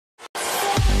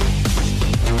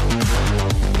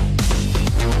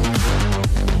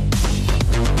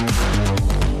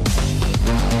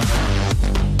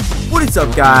What is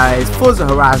up, guys? Forza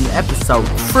Horizon episode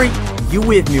 3. You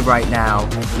with me right now?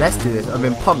 Let's do this. I've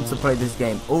been pumped to play this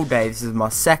game all day. This is my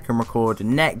second record,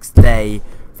 next day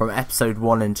from episode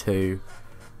 1 and 2.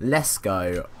 Let's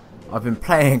go. I've been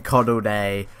playing COD all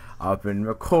day. I've been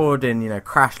recording,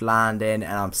 crash landing,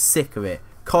 and I'm sick of it.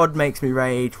 COD makes me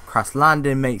rage. Crash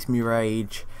landing makes me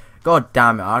rage. God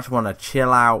damn it! I just want to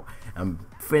chill out and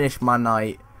finish my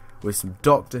night with some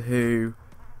Doctor Who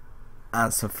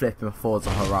and some flipping Forza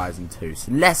Horizon 2.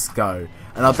 So let's go.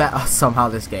 And I bet somehow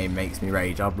this game makes me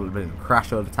rage. I've been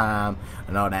crash all the time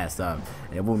and all that stuff.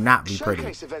 It will not be pretty.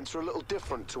 Showcase events are a little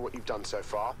different to what you've done so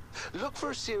far. Look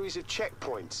for a series of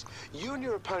checkpoints. You and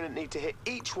your opponent need to hit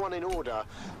each one in order,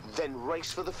 then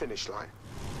race for the finish line.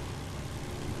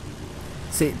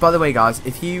 See, by the way, guys,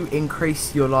 if you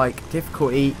increase your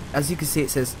difficulty, as you can see, it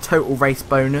says total race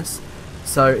bonus.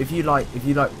 So if you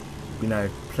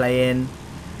play in,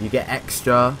 you get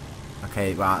extra.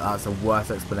 Okay, wow, that's the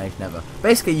worst explanation ever.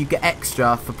 Basically, you get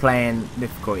extra for playing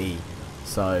difficulty.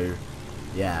 So,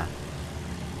 yeah.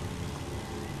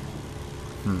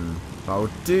 I'll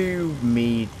do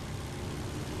medium.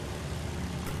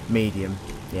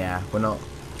 Yeah, we're not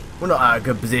at a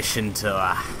good position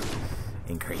to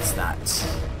increase that.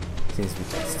 Seems we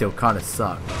still kind of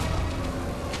suck.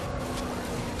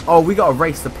 Oh, we gotta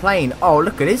race the plane. Oh,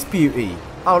 look at this beauty.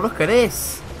 Oh, look at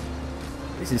this.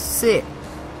 This is sick.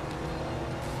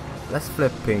 Let's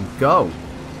flipping go.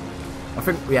 I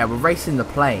think, yeah, we're racing the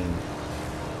plane,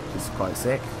 which is quite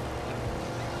sick.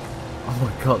 Oh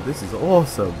my god, this is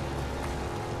awesome.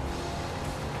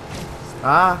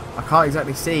 I can't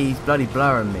exactly see. He's bloody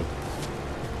blurring me.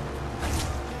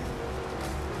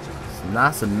 Some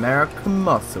nice American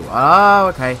muscle. Oh,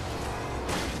 okay.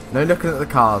 No looking at the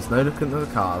cars. No looking at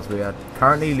the cars. We are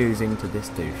currently losing to this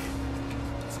douche.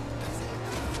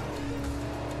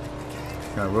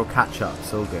 No, we'll catch up.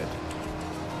 It's all good.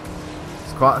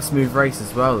 It's quite a smooth race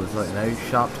as well. There's no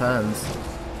sharp turns.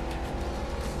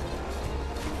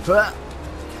 Oh,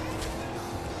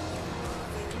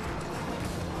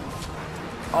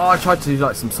 I tried to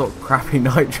do some sort of crappy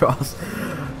nitros.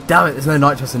 Damn it, there's no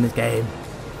nitros in this game.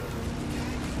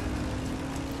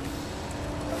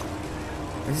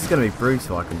 This is going to be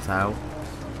brutal, I can tell.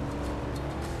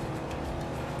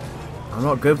 I'm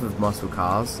not good with muscle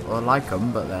cars. I like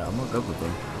them, but I'm not good with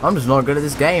them. I'm just not good at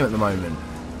this game at the moment.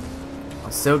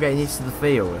 I'm still getting used to the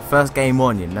feel. First game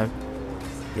on, you know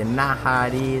how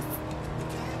it is.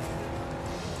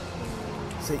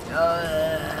 See,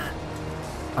 I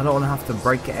don't want to have to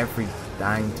break it every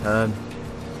dang turn.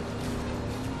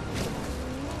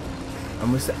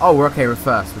 And we're okay. We're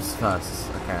first. We're first.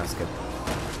 Okay, that's good.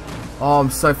 Oh,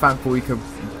 I'm so thankful we could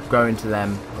go into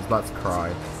them. I was about to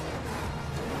cry.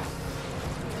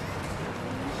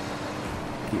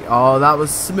 Oh, that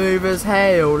was smooth as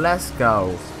hell. Let's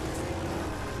go.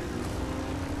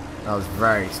 That was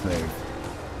very smooth.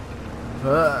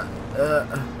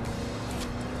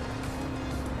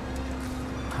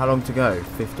 How long to go?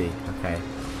 50. Okay.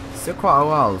 Still quite a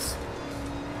while.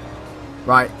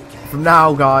 Right. From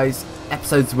now, guys,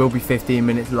 episodes will be 15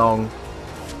 minutes long.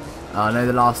 I know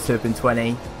the last two have been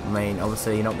 20. I mean,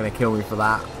 obviously you're not going to kill me for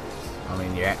that. I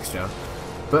mean, you're extra.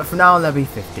 But from now on they'll be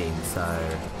 15,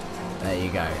 so there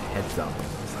you go. Heads up.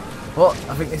 Well,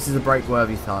 I think this is a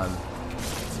break-worthy time.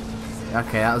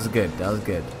 Okay, that was good. That was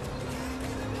good.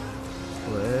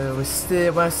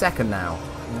 We're second now.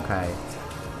 Okay.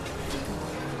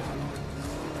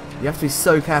 You have to be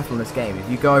so careful in this game. If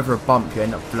you go over a bump, you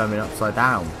end up blowing upside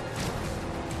down.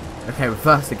 Okay, we're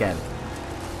first again.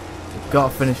 We've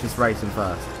got to finish this race in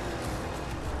first.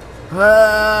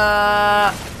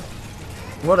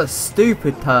 What a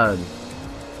stupid turn!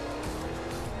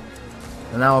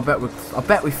 And now I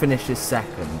bet we finish this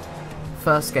second.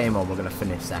 First game on, we're gonna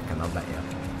finish second. I bet you.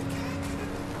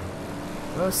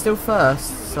 Well, we're still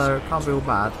first, so it can't be all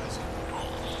bad.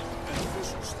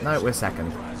 No, we're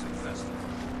second.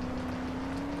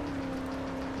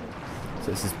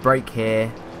 So it's this break here.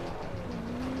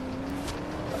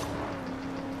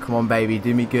 Come on, baby,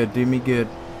 do me good, do me good.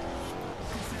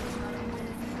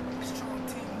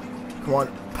 Come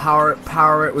on, power it,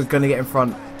 power it. We're gonna get in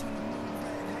front.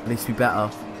 At least we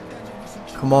better.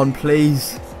 Come on,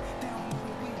 please.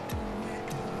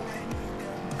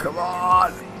 Come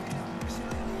on.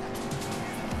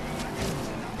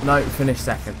 No, finish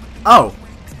second. Oh,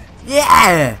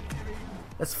 yeah.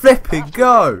 Let's flip it,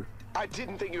 go. I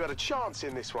didn't think you had a chance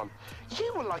in this one.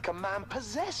 You were like a man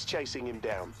possessed chasing him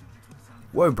down.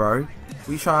 Whoa, bro. What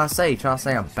are you trying to say? You trying to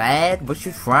say I'm bad? What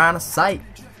you trying to say?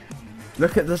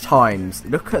 Look at the times.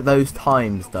 Look at those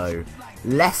times, though.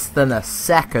 Less than a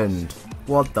second.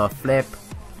 What the flip?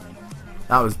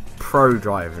 That was pro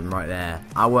driving right there.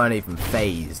 I weren't even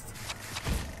phased.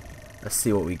 Let's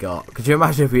see what we got. Could you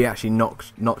imagine if we actually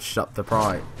notched up the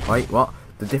price? Wait, what?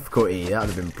 The difficulty, that would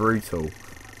have been brutal.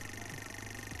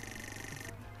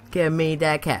 Give me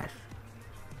that cash.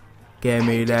 Give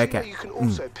me that cash. You can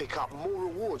also pick up more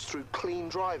rewards through clean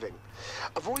driving.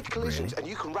 Avoid collisions and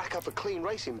you can rack up a clean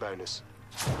racing bonus.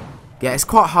 Yeah, it's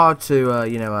quite hard to,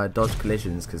 you know, dodge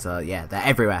collisions because, yeah, they're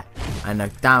everywhere. And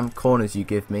the damn corners you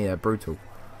give me are brutal.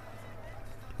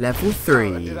 Level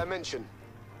 3. Did I mention?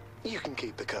 You can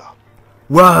keep the car.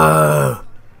 Whoa!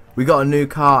 We got a new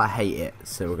car. I hate it,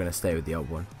 so we're gonna stay with the old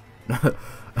one.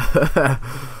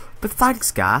 But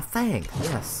thanks, guy. Thanks.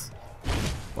 Yes.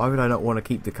 Why would I not want to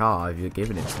keep the car if you're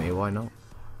giving it to me? Why not?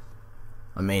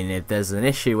 I mean, if there's an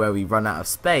issue where we run out of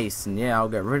space, and yeah, I'll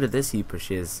get rid of this heap of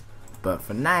shiz. But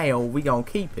for now, we gonna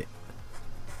keep it.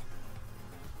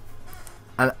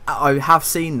 And I have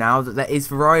seen now that there is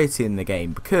variety in the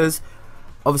game because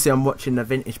obviously I'm watching the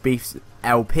Vintage Beef's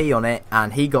LP on it,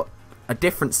 and he got a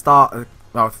different starter,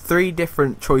 well, 3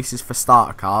 different choices for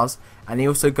starter cars, and he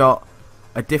also got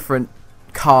a different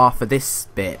car for this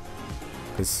bit.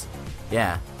 Because,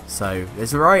 yeah, so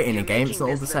there's variety in the game. It's not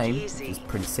all the same. It's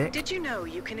pretty sick. Did you know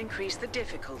you can increase the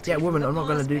difficulty? Yeah, woman, I'm not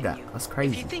gonna do menu that. That's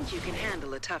crazy. If you think you can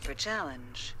handle a tougher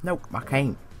challenge. Nope, I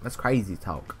can't. That's crazy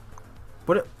talk.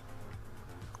 What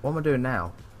am I doing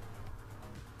now?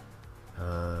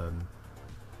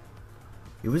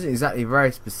 He wasn't exactly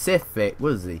very specific,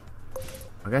 was he?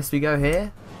 I guess we go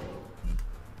here.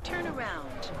 Turn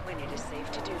around when it is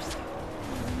safe to do so.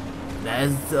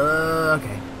 There's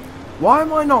okay. Why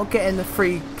am I not getting the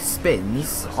free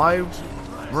spins? I'm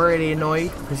really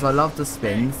annoyed because I love the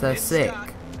spins. They're sick.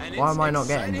 Why am I not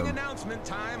getting them?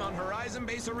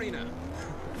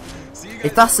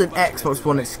 If that's an Xbox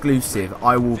One exclusive,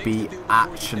 I will be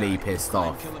actually pissed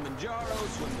off.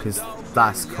 Because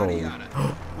that's cool.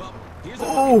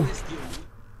 Oh!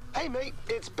 Hey mate,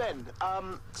 it's Ben.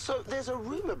 So there's a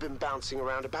rumor been bouncing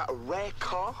around about a rare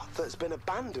car that's been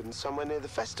abandoned somewhere near the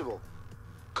festival.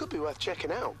 Could be worth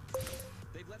checking out.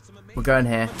 We're going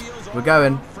here. We're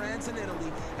going.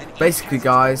 Basically,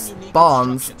 guys,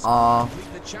 barns are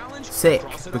sick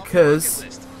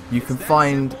because you can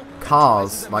find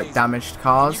cars, like damaged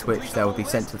cars, which they will be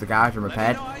sent to the garage and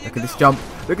repaired. Look at this jump.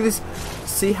 Look at this.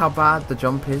 See how bad the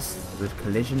jump is? The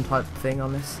collision type thing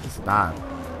on this? It's bad.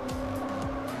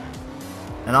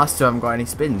 And I still haven't got any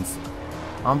spins.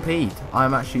 I'm peed.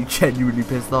 I'm actually genuinely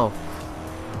pissed off.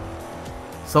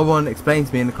 Someone explain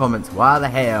to me in the comments why the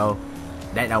hell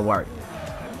that don't work.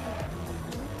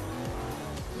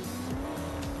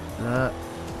 Don't.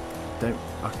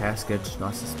 Okay, that's good.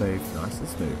 Nice and smooth. Nice and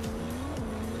smooth.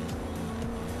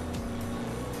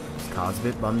 This car's a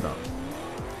bit bummed up.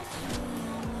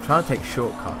 I'm trying to take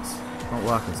shortcuts. Not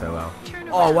working so well.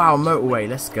 Oh wow, motorway.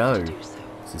 Let's go.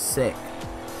 This is sick.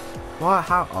 Why?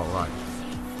 How? Oh right.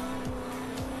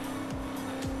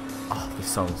 Oh, this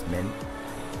song's mint.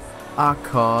 Are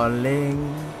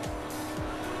calling.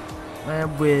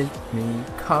 And with me,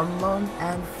 come on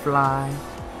and fly.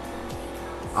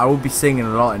 I will be singing a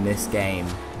lot in this game,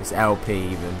 this LP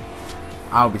even.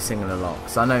 I'll be singing a lot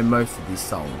because I know most of these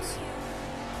songs.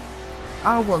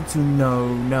 I want to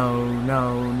know, no.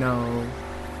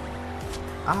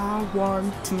 I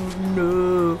want to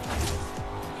know.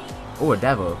 Oh, a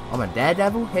devil. I'm a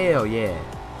daredevil? Hell yeah.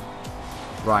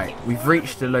 Right, we've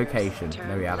reached the location.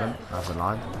 No, we haven't. That's a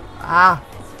lie. Ah!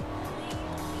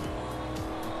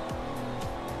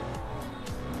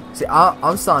 See,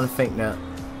 I'm starting to think that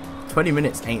 20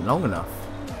 minutes ain't long enough.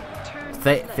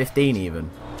 15 even.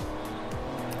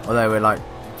 Although we're like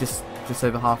just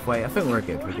over halfway. I think we're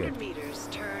good. We're good.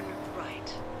 Turn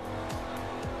right.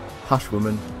 Hush,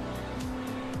 woman.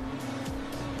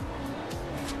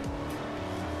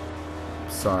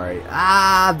 Sorry.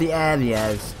 Ah, the air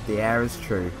is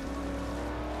true.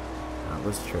 That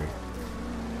was true.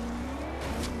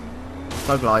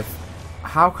 Thug life.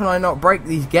 How can I not break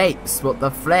these gates? What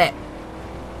the flip?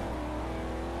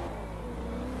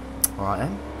 Alright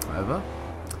then, over.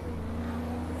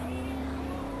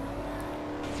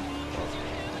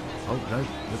 Oh no,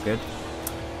 we're good.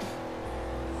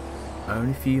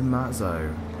 Only a few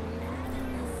mazzo.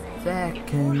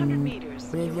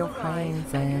 Seconds with your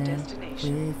hands and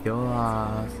with your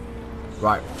eyes.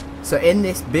 Right, so in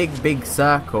this big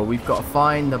circle, we've got to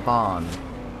find the barn.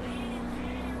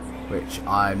 Which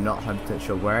I'm not 100%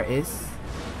 sure where it is.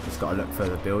 Just got to look for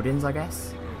the buildings, I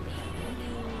guess.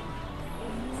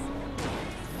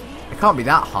 It can't be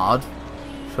that hard,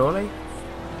 surely.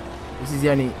 This is the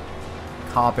only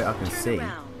car bit I can see.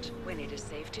 When it is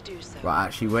safe to do so. Right,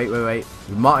 actually, wait.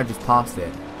 We might have just passed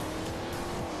it.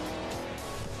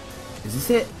 Is this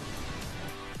it?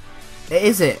 It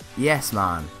is it. Yes,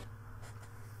 man.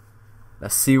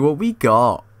 Let's see what we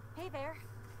got. Hey there.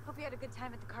 Hope you had a good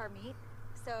time at the car meet.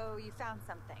 So you found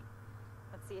something.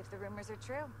 Let's see if the rumors are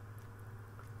true.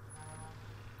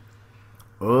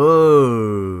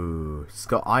 Oh, it's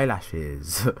got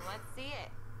eyelashes. Let's see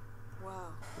it.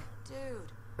 Whoa,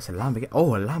 dude. It's a Lamborghini.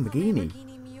 Oh, a Lamborghini.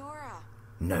 Lamborghini Miura.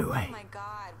 No way. Oh my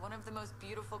god, one of the most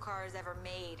beautiful cars ever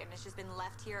made, and it's just been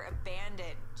left here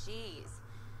abandoned. Jeez.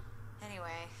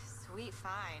 Anyway, sweet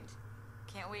find.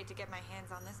 Can't wait to get my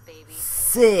hands on this baby.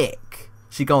 Sick.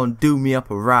 She gonna do me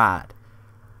up a ride.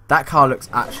 That car looks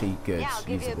actually good. Yeah, I'll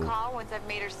give usable. you a call once I've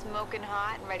made her smoking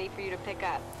hot and ready for you to pick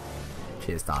up.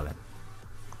 Cheers, darling.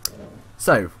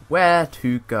 So, where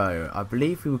to go? I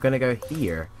believe we were going to go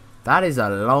here. That is a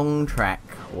long trek.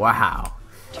 Wow.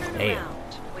 Turn Damn.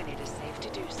 around when it is safe to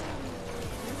do so.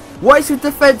 What is with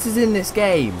the fences in this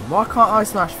game? Why can't I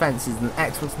smash fences and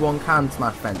Xbox One can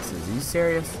smash fences? Are you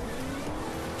serious?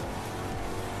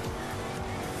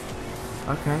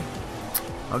 Okay.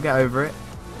 I'll get over it.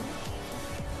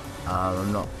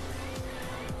 I'm not.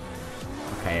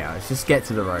 Okay, let's just get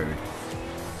to the road.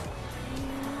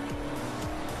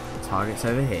 Target's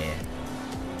over here.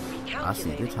 I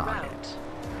see the target.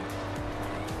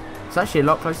 It's actually a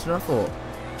lot closer than I thought.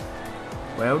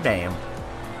 Well, damn.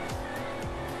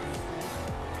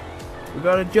 We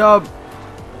got a job.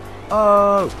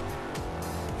 Oh,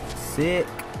 sick.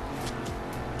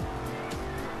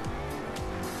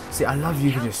 See, I love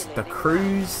you. Just the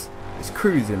cruise. It's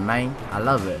cruising, man. I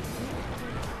love it.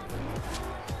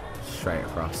 Straight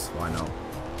across. Why not?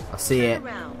 I see it.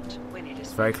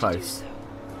 It's very close.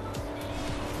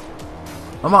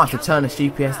 I might have to turn this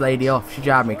GPS lady off. She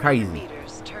drives me crazy.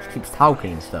 She keeps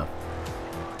talking and stuff.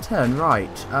 Turn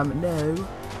right. No.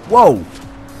 Whoa!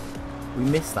 We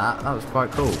missed that. That was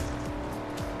quite cool.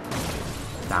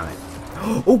 Damn it.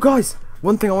 Oh, guys!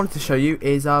 One thing I wanted to show you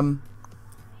is,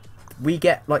 we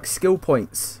get, like, skill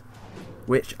points.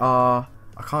 Which are...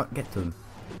 I can't get to them.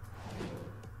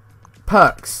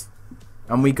 Perks.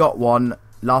 And we got one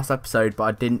last episode, but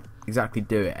I didn't exactly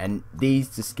do it, and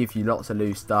these just give you lots of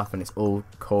loose stuff and it's all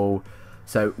cool.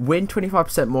 So win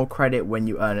 25% more credit when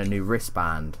you earn a new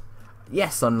wristband.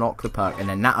 Yes, unlock the perk, and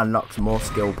then that unlocks more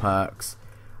skill perks,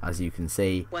 as you can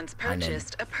see. Once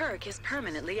purchased, a perk is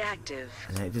permanently active.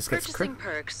 And then it just gets Purchasing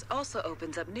perks also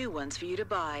opens up new ones for you to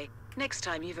buy next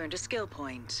time you've earned a skill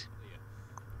point.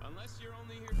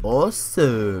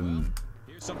 Awesome.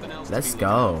 Let's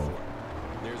go.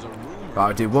 Right,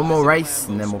 I'll do one more race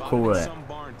and then we'll call it.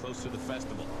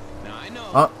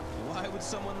 Oh,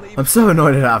 I'm so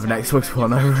annoyed I don't have an Xbox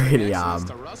One, I really am.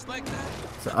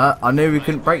 So, I knew we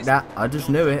couldn't break that, I just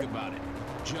knew it.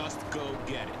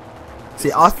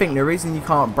 See, I think the reason you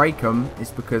can't break them is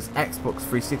because Xbox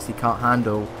 360 can't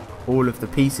handle all of the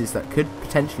pieces that could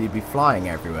potentially be flying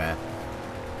everywhere.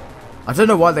 I don't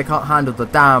know why they can't handle the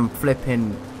damn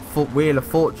flipping Wheel of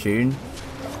Fortune.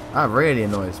 That really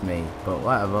annoys me, but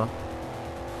whatever.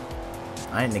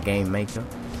 I ain't the game maker.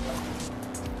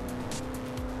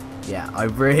 Yeah, I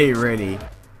really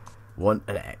want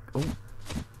an X. Oh,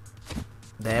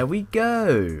 there we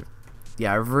go.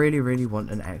 Yeah, I really want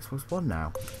an Xbox One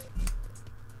now.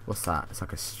 What's that? It's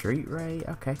like a street race.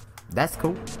 Okay, that's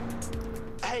cool.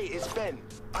 Hey, it's Ben.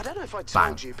 I don't know if I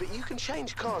told Bang. you, but you can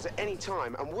change cars at any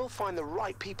time, and we'll find the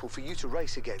right people for you to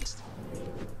race against.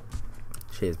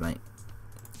 Cheers, mate.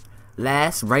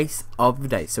 Last race of the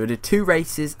day. So we did 2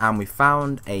 races, and we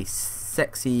found a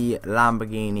sexy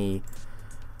Lamborghini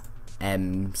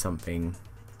M something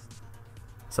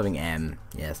M.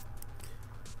 Yes.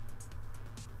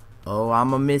 Oh,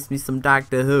 I'ma miss me some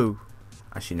Doctor Who.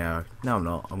 Actually, no, I'm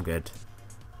not. I'm good.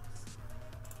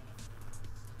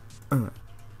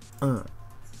 Oh,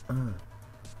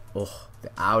 the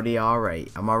Audi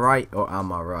R8. Am I right or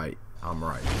am I right? I'm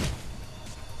right.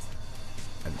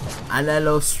 And a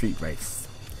little street race.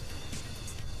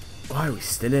 Why are we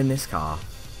still in this car?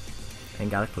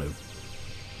 Ain't got a clue.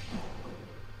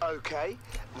 Okay,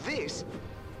 this...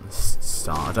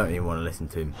 Start. I don't even want to listen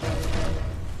to him.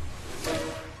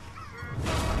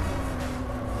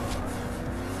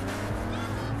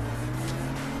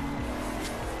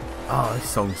 Oh, this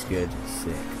song's good.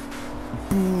 Sick.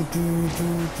 I'm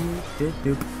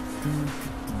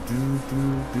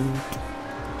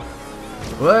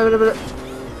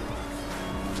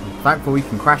thankful we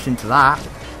can crash into that.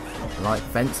 Like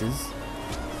fences.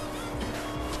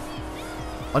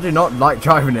 I do not like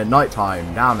driving at night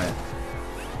time, damn it.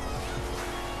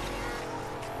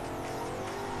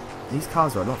 These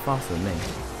cars are a lot faster than me.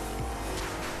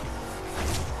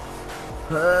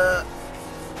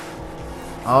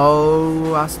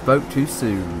 Oh, I spoke too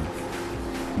soon.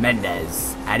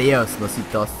 Mendez. Adios,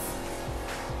 mositos.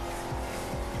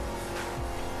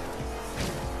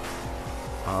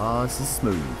 Oh, this is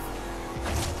smooth.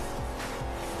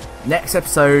 Next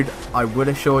episode, I will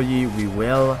assure you, we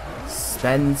will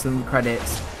spend some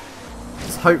credits.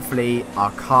 So hopefully,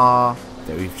 our car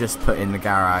that we've just put in the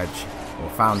garage or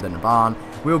found in the barn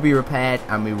will be repaired,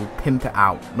 and we will pimp it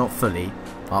out. Not fully,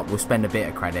 but we'll spend a bit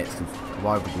of credits. Cause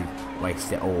why would we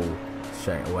waste it all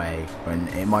straight away when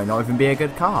it might not even be a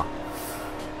good car?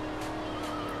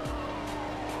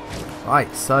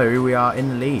 Right, so we are in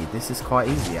the lead. This is quite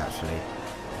easy actually.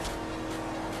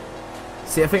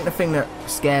 See, I think the thing that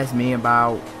scares me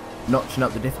about notching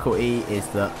up the difficulty is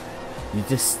that you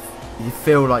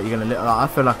feel like you're gonna. I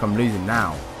feel like I'm losing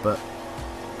now, but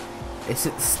it's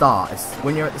at the start. It's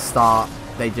when you're at the start,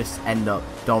 they just end up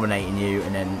dominating you,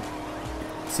 and then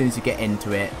as soon as you get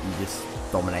into it, you just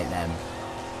dominate them.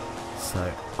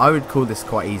 So I would call this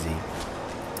quite easy.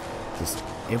 Just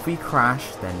if we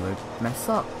crash, then we'll mess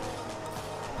up.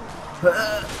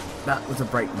 That was a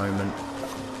break moment.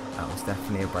 That was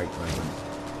definitely a break moment.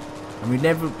 And we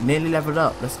nearly leveled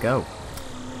up. Let's go.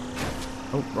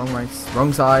 Oh, wrong race.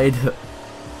 Wrong side.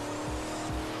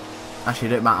 Actually,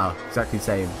 it don't matter. Exactly the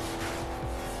same.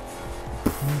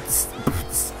 Let's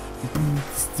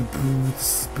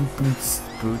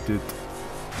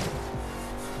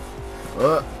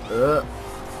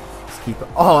keep it.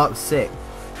 Oh, that was sick.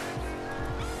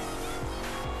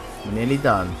 We're nearly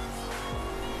done.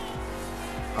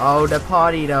 Oh, the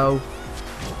party though.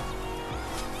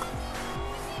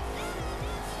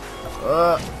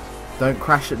 Don't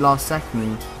crash at last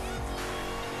second.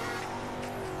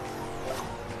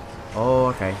 Oh,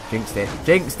 okay. Jinxed it.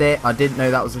 Jinxed it. I didn't know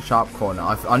that was a sharp corner.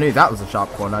 I knew that was a sharp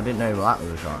corner. I didn't know that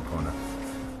was a sharp corner.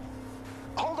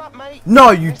 Hold up, mate. No,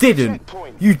 you didn't.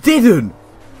 You didn't.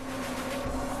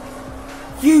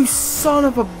 You son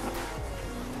of a...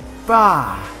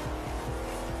 Bah.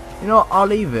 You know what? I'll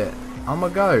leave it. I'm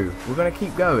gonna go. We're gonna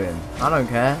keep going. I don't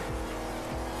care.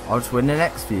 I'll just win the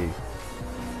next few.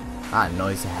 That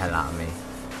annoys the hell out of me.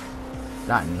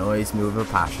 That annoys me with a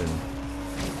passion.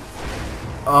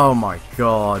 Oh my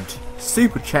god.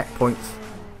 Super checkpoints.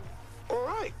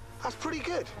 Alright, that's pretty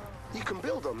good. You can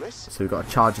build on this. So we've got a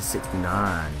charge of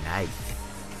 69. Nice.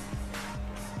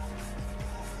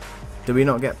 Do we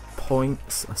not get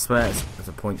points? I swear it's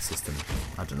a point system.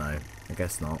 I don't know. I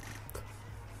guess not.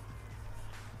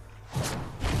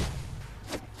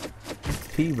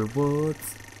 XP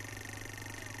rewards.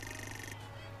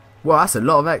 Well, that's a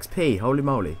lot of XP. Holy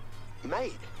moly.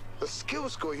 Mate, the skill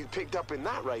score you picked up in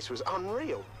that race was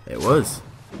unreal. It was.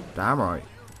 Damn right.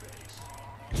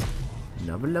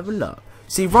 Another level up.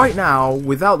 See, right now,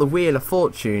 without the Wheel of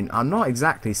Fortune, I'm not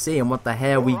exactly seeing what the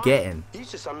hell we getting. You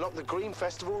just unlocked the Green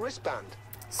Festival wristband.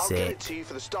 Sick. I'll get it to you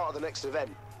for the start of the next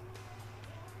event.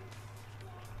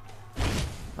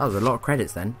 That was a lot of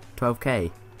credits then. 12k.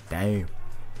 Damn.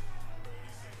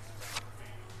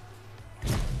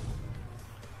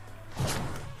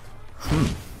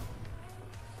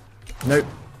 Nope.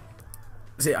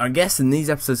 See, I'm guessing these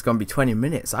episodes are going to be 20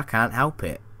 minutes. I can't help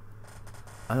it.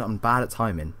 I'm bad at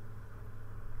timing.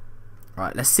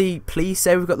 Right, let's see. Please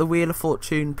say we've got the Wheel of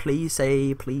Fortune. Please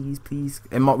say, please.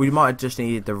 We might have just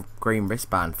needed the green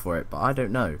wristband for it, but I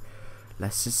don't know.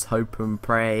 Let's just hope and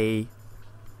pray.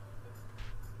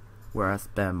 Where I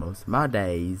spend most of my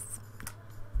days.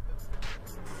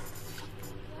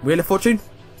 Wheel of Fortune?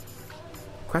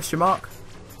 Question mark?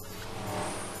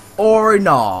 Or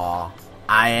nah,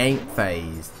 I ain't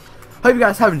phased. Hope you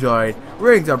guys have enjoyed.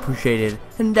 Rings are appreciated.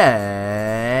 And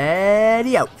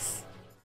adios.